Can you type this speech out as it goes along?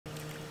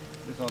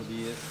This ought to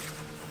be it.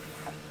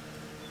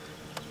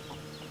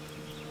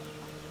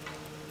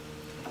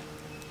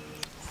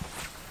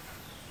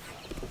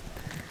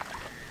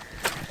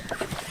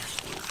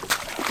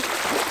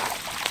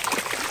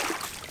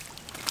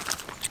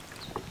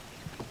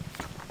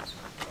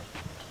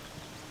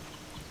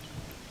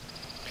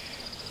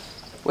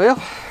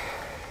 Well,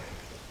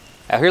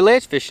 out here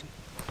ledge fishing,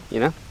 you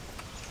know.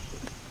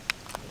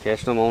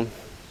 Catching them on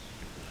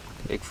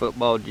big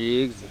football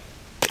jigs,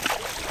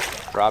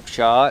 drop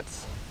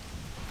shots,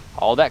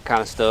 all that kind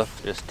of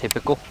stuff. Just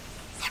typical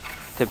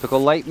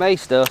late May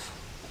stuff.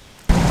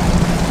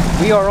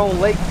 We are on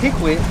Lake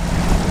Pickwick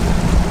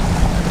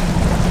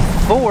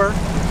for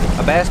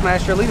a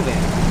Bassmaster Elite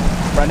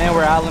event. Right now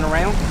we're idling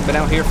around. Been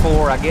out here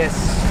for, I guess,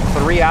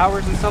 3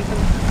 hours and something.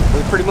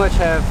 We pretty much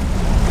have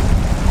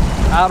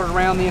idled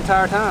around the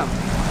entire time,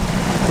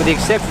 with the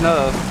exception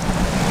of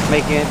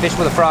making fish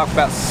with a frog for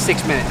about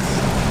 6 minutes,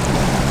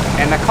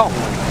 and I caught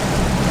one,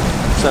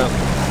 so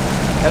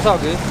that's all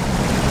good.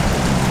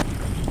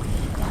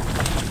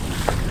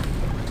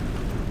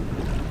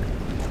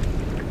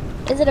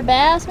 Is it a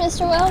bass,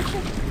 Mr. Welcher?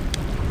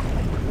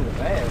 It's a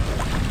bass.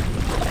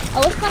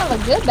 Oh, it's kind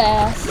of a good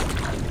bass.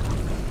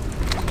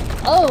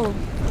 Oh,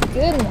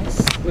 goodness.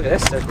 Look at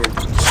that sucker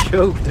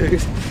choke,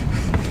 dude.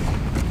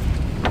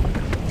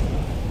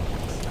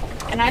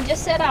 And I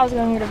just said I was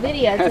going to get a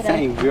video today. That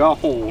thing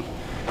gone.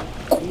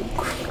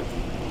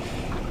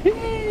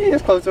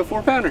 It's close to a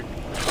 4-pounder.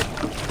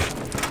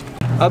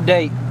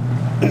 Update.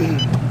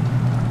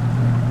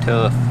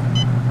 Tough.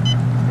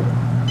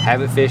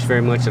 Haven't fished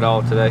very much at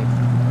all today.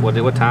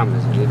 What time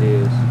is it? It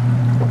is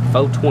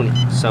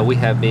 4:20. So we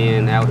have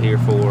been out here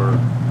for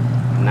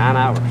 9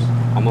 hours.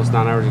 Almost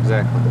 9 hours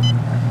exactly.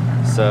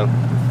 So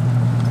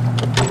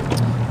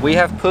we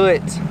have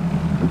put,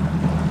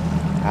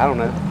 I don't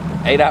know,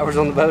 8 hours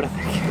on the boat, I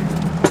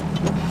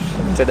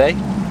think, today.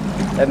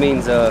 That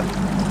means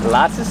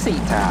lots of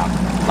seat time,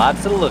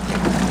 lots of looking.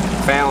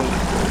 Found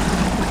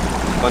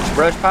a bunch of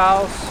brush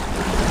piles,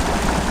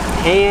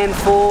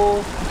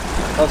 handful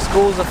of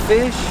schools of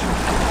fish.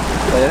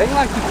 But it ain't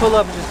like you pull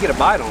up and just get a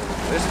bite on them.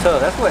 It's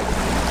tough. That's what,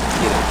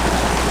 you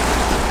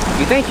know.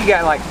 You think you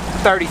got like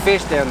 30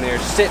 fish down there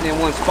sitting in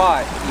one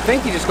spot. You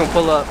think you're just gonna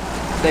pull up,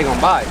 they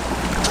gonna bite.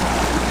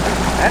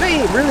 That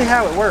ain't really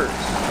how it works.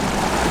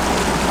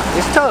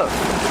 It's tough.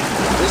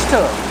 It's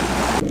tough.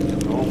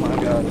 Oh my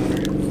God.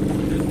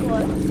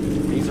 What?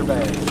 These are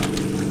bad.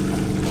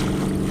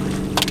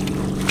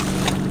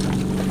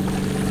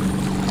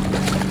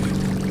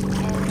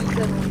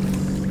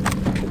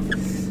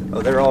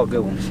 Oh, they're all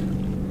good ones.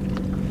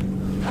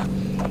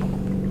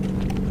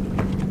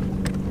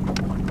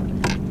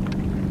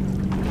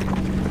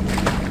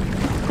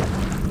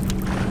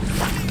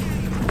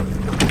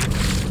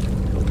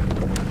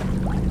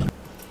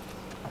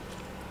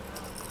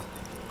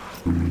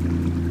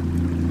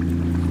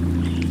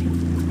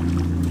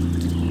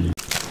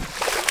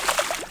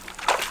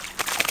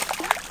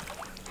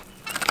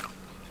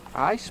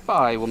 I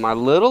spy with my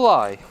little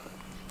eye.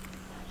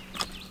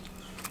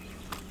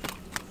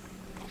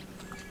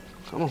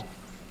 Come on.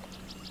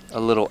 A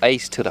little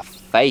ace to the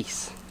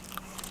face.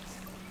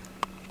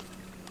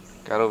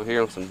 Got over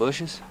here on some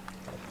bushes.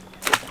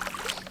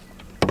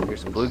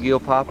 Here's some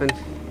bluegill popping.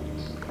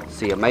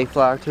 See a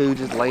mayfly or two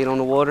just laying on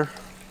the water.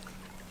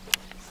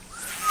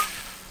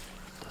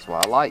 That's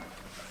what I like.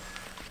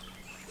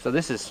 So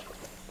this is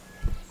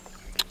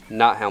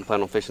not how I'm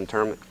planning on fishing the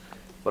tournament,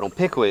 but on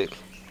Pickwick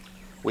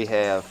we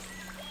have,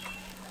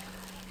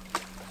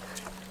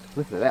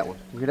 listen to that one.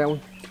 You hear that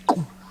one?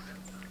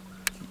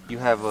 You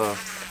have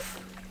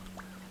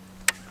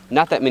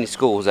not that many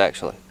schools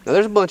actually. Now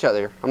there's a bunch out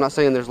there. I'm not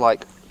saying there's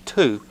like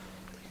 2,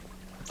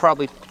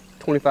 probably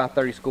 25,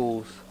 30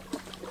 schools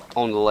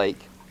on the lake.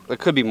 There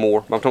could be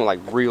more, but I'm talking like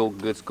real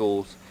good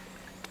schools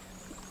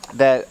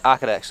that I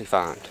could actually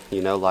find.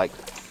 You know, like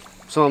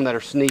some of them that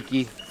are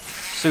sneaky,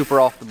 super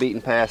off the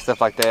beaten path,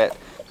 stuff like that.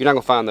 You're not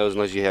gonna find those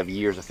unless you have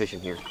years of fishing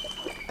here.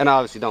 And I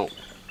obviously don't.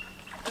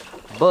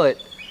 But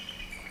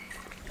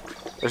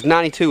there's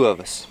 92 of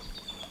us,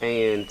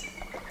 and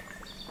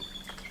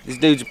these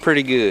dudes are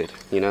pretty good,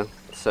 you know.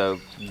 So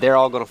they're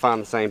all gonna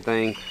find the same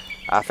thing.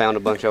 I found a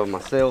bunch of them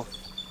myself.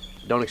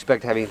 Don't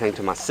expect to have anything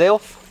to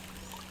myself.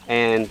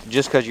 And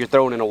just because you're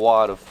throwing in a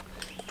wad of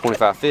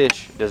 25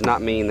 fish does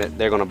not mean that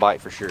they're gonna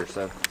bite for sure.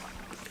 So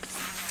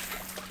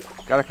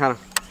gotta kind of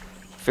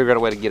figure out a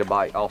way to get a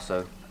bite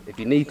also, if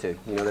you need to.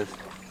 You know, there's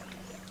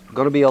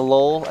gonna be a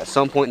lull at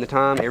some point in the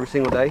time every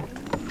single day.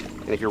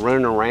 And if you're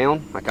running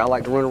around, like I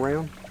like to run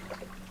around,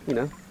 you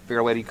know, figure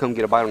out a way to come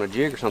get a bite on a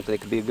jig or something, it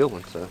could be a good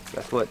one. So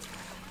that's kind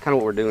of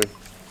what we're doing.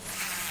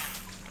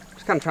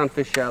 Just kind of trying to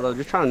fish shallow,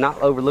 just trying to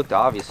not overlook the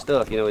obvious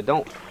stuff. You know, it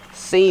don't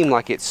seem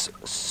like it's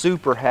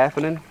super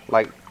happening.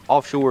 Like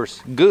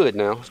offshore's good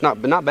now, it's not,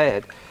 but not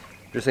bad.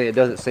 Just saying, it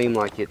doesn't seem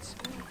like it's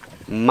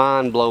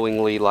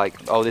mind-blowingly like,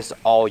 oh, this is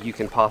all you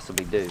can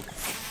possibly do.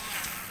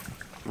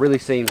 Really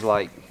seems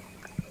like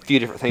a few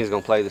different things are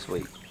gonna play this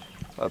week.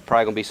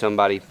 Probably gonna be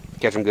somebody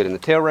catch them good in the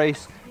tail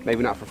race,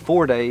 maybe not for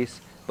 4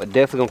 days, but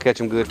definitely gonna catch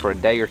them good for a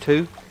day or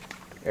 2.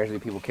 There's the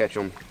people catch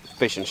them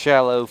fishing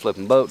shallow,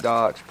 flipping boat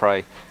docks,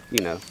 probably,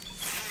 you know,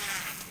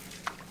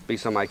 be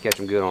somebody catch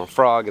them good on a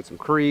frog in some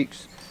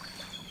creeks,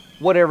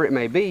 whatever it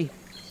may be.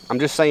 I'm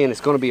just saying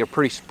it's going to be a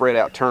pretty spread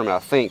out tournament, I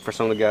think, for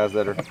some of the guys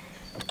that are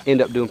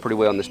end up doing pretty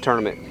well in this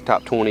tournament,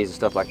 top 20s and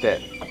stuff like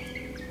that.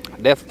 I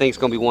definitely think it's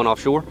going to be one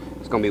offshore.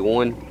 It's going to be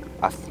one,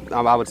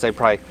 I would say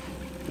probably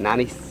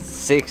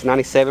 96,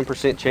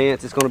 97%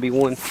 chance it's going to be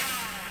one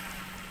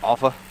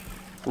off a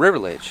river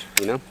ledge.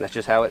 You know, that's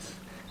just how it's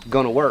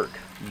going to work.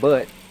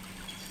 But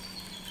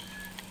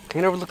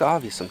can't overlook the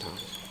obvious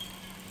sometimes,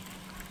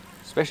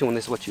 especially when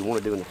this is what you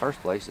want to do in the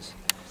first place, is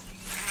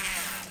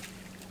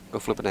go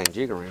flip a dang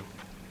jig around.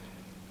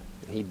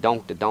 And he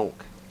donked a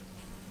donk.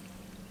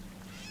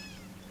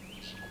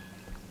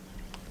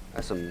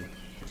 That's some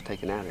was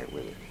taken out of there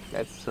with it.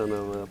 That son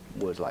of a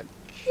was like,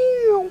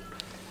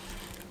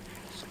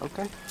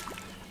 okay,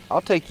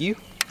 I'll take you.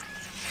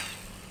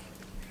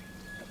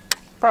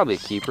 Probably a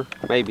keeper,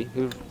 maybe.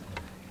 He was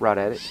right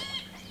at it.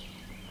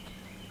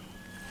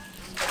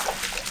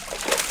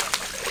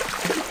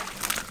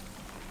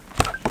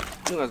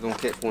 I knew I was gonna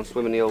catch one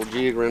swimming the old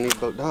jig around these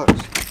boat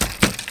docks.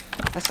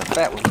 That's a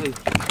fat one too.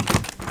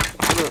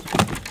 Hold up,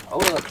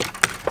 hold up.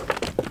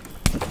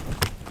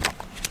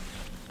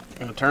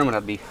 In a tournament,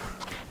 I'd be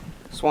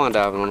swan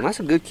diving on them. That's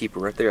a good keeper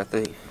right there, I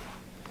think.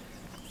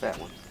 Fat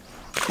one.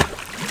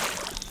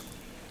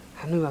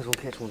 I knew I was gonna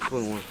catch one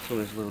swimming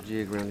this little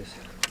jig around this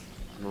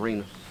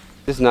marina.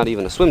 This is not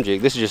even a swim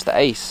jig. This is just the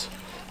ace.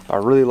 I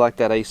really like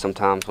that ace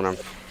sometimes when I'm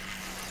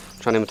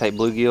trying to imitate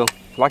bluegill.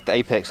 I like the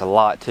apex a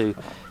lot too,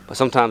 but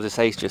sometimes this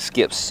ace just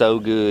skips so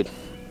good.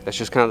 That's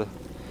just kind of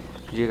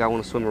the jig I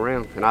want to swim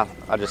around, and I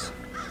just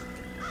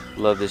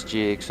love this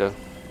jig. So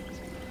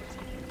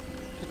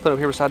just put up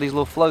here beside these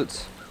little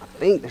floats. I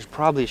think there's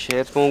probably a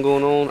shad spawn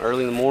going on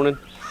early in the morning.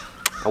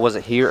 I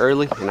wasn't here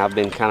early, and I've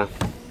been kind of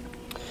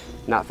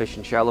not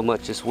fishing shallow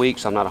much this week,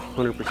 so I'm not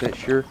 100%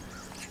 sure.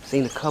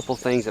 Seen a couple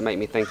things that make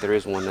me think there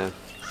is one though.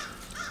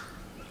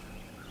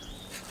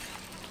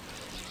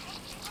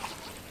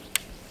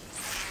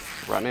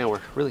 Right now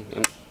we're really,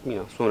 you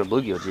know, swimming a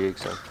bluegill jig,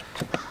 so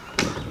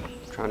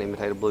trying to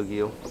imitate a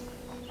bluegill.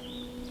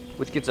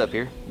 Which gets up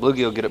here.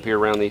 Bluegill get up here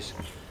around these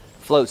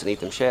floats and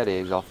eat them shad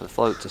eggs off of the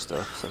floats and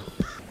stuff. So,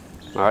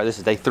 all right, this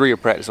is day 3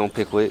 of practice on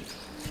Pickwick.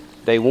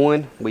 Day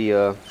 1, we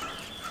I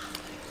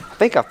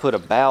think I've put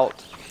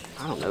about,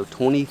 I don't know,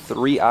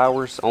 23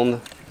 hours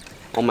on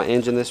my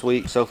engine this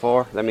week so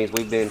far. That means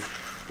we've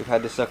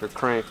had this sucker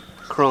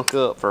crunk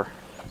up for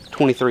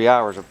 23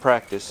 hours of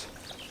practice,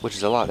 which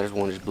is a lot. There's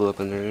one just blew up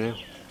in there now.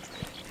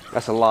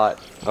 That's a lot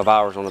of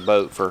hours on the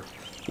boat for,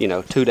 you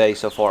know, 2 days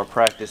so far of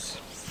practice.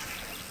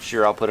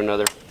 Sure, I'll put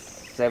another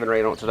 7 or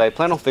 8 on it today.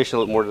 Plan on fishing a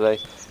little more today.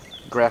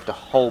 Graphed a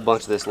whole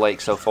bunch of this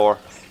lake so far.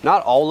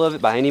 Not all of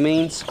it by any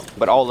means,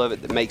 but all of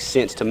it that makes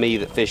sense to me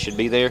that fish should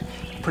be there.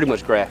 Pretty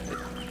much graphed it.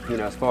 You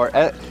know, as far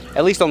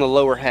at least on the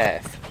lower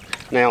half.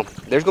 Now,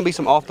 there's gonna be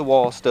some off the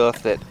wall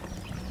stuff that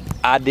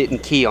I didn't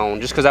key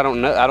on just because I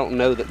don't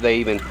know that they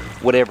even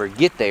would ever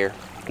get there.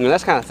 You know,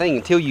 that's kind of thing.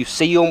 Until you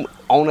see them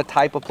on a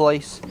type of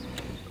place,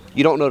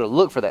 you don't know to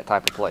look for that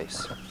type of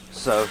place.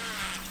 So,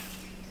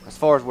 as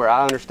far as where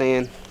I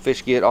understand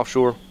fish get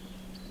offshore,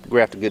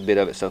 graphed a good bit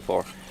of it so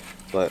far.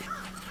 But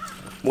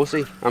we'll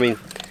see. I mean,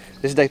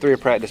 this is day 3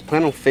 of practice.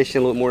 Plan on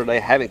fishing a little more today.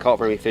 I haven't caught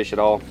very many fish at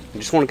all. I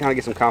just want to kind of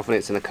get some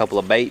confidence in a couple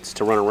of baits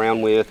to run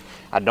around with.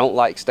 I don't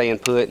like staying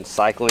put and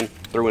cycling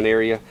through an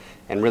area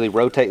and really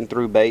rotating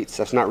through baits.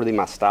 That's not really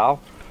my style.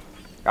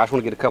 I just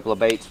want to get a couple of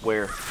baits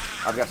where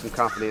I've got some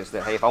confidence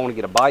that, hey, if I want to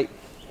get a bite,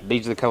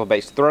 these are the couple of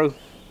baits to throw.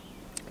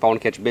 If I want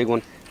to catch a big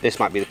one, this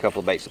might be the couple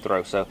of baits to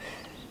throw. So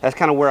that's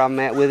kind of where I'm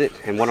at with it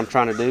and what I'm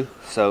trying to do.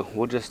 So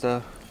we'll just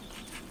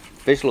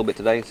fish a little bit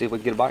today and see if we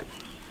can get a bite.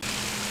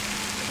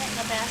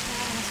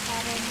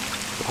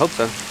 I hope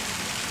so.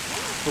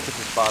 Hope it's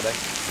a spa day.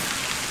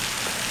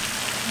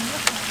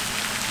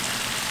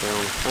 Down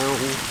on the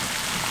fountain.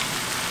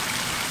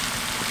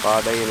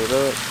 Spa day in it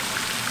up.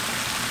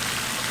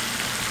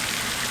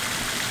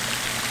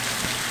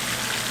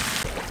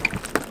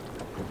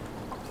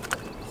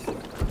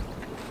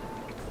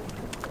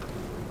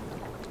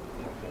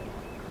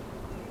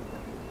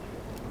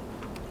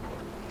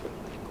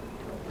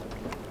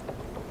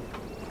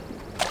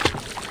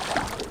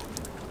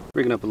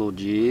 Rigging up a little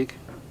jig.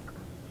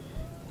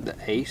 The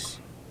Ace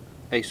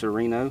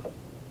Reno.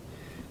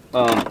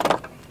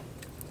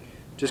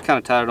 Just kind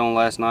of tied it on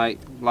last night.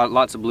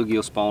 Lots of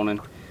bluegill spawning,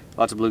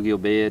 lots of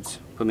bluegill beds.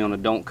 Put me on a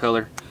don't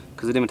color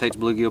because it imitates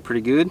bluegill pretty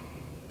good.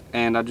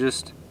 And I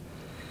just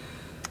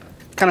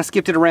kind of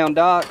skipped it around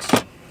docks,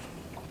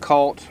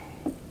 caught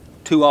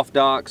 2 off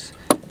docks,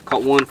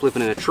 caught 1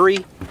 flipping in a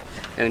tree,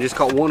 and just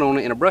caught 1 on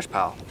it in a brush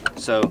pile.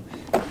 So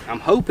I'm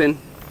hoping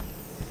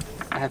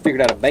I have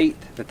figured out a bait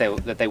that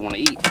they want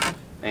to eat.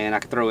 And I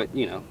could throw it,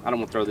 you know, I don't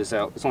want to throw this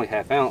out. It's only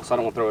 ½ ounce, so I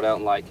don't want to throw it out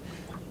in like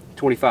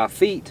 25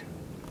 feet.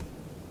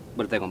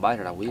 But if they're going to bite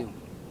it, I will.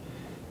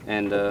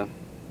 And,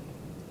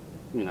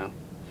 you know,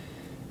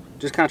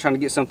 just kind of trying to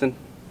get something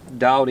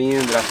dialed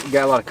in that I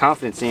got a lot of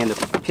confidence in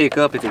to pick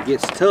up if it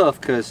gets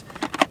tough. Because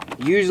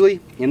Usually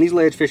in these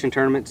ledge fishing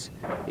tournaments,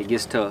 it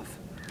gets tough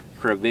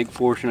for a big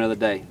portion of the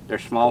day. They're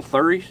small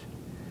flurries,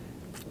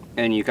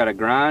 and you gotta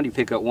grind. You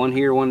pick up one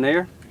here, one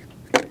there,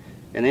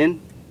 and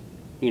then,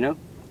 you know,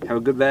 have a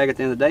good bag at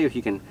the end of the day. If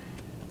you can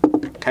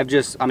have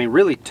just, I mean,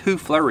 really 2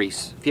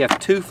 flurries. If you have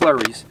 2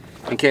 flurries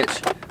and catch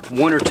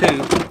 1 or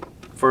 2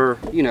 for,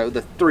 you know,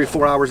 the 3 or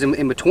 4 hours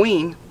in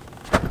between,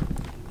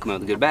 come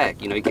out with a good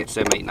bag. You know, you catch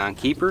 7, 8, 9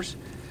 keepers,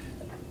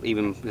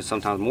 even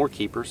sometimes more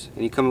keepers,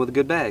 and you come in with a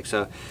good bag.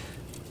 So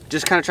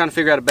just kind of trying to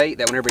figure out a bait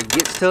that whenever it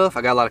gets tough,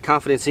 I got a lot of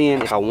confidence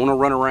in. If I want to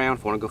run around,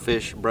 if I want to go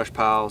fish brush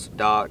piles,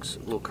 docks,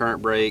 little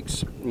current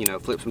breaks, you know,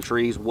 flip some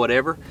trees,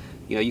 whatever,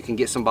 you know, you can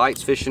get some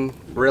bites fishing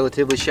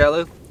relatively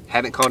shallow.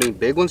 Haven't caught any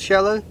big ones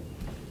shallow.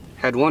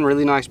 Had one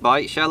really nice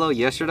bite shallow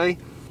yesterday.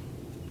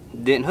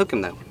 Didn't hook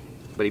him though,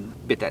 but he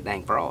bit that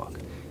dang frog.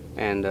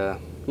 And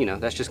you know,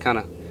 that's just kind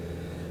of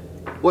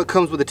what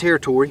comes with the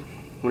territory.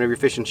 Whenever you're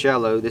fishing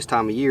shallow this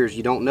time of year, is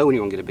you don't know when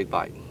you're gonna get a big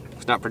bite.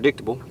 It's not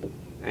predictable,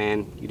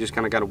 and you just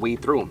kind of got to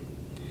weed through them.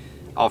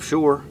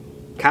 Offshore,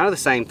 kind of the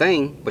same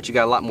thing, but you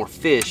got a lot more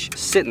fish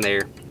sitting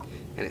there,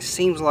 and it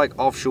seems like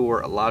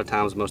offshore a lot of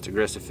times the most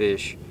aggressive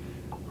fish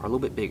are a little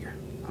bit bigger.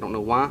 I don't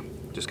know why,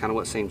 just kind of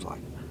what it seems like.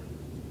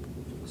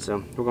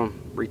 So we're gonna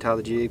retie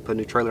the jig, put a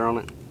new trailer on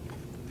it,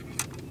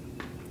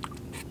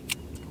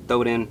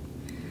 throw it in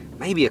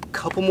maybe a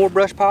couple more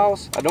brush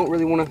piles. I don't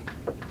really want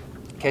to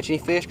catch any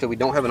fish because we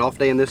don't have an off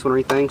day in this one or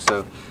anything,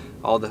 so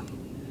all the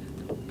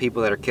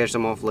people that are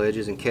catching them off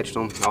ledges and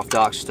catching them off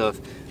docks and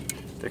stuff,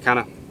 they're kind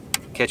of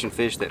catching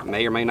fish that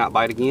may or may not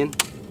bite again.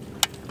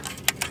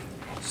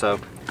 So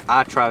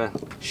I try to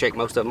shake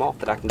most of them off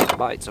that I can get the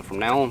bite. So from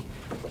now on,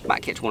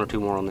 might catch 1 or 2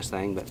 more on this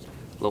thing, but a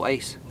little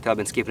ace. Until I've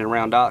been skipping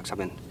around docks, I've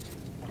been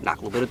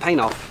knocking a little bit of paint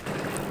off.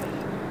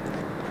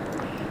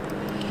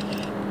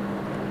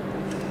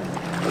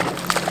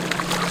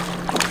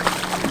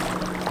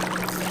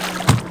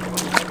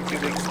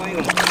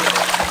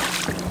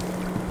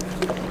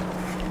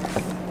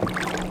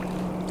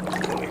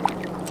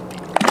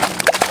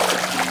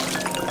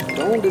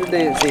 Don't do the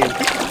dance in.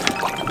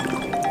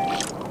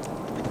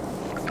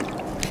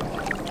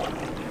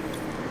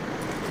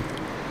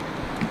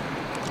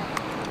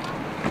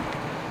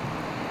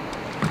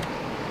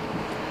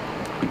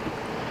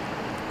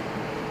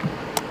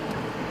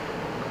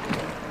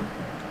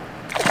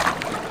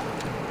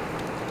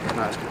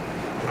 Nice.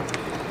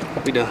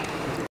 We done.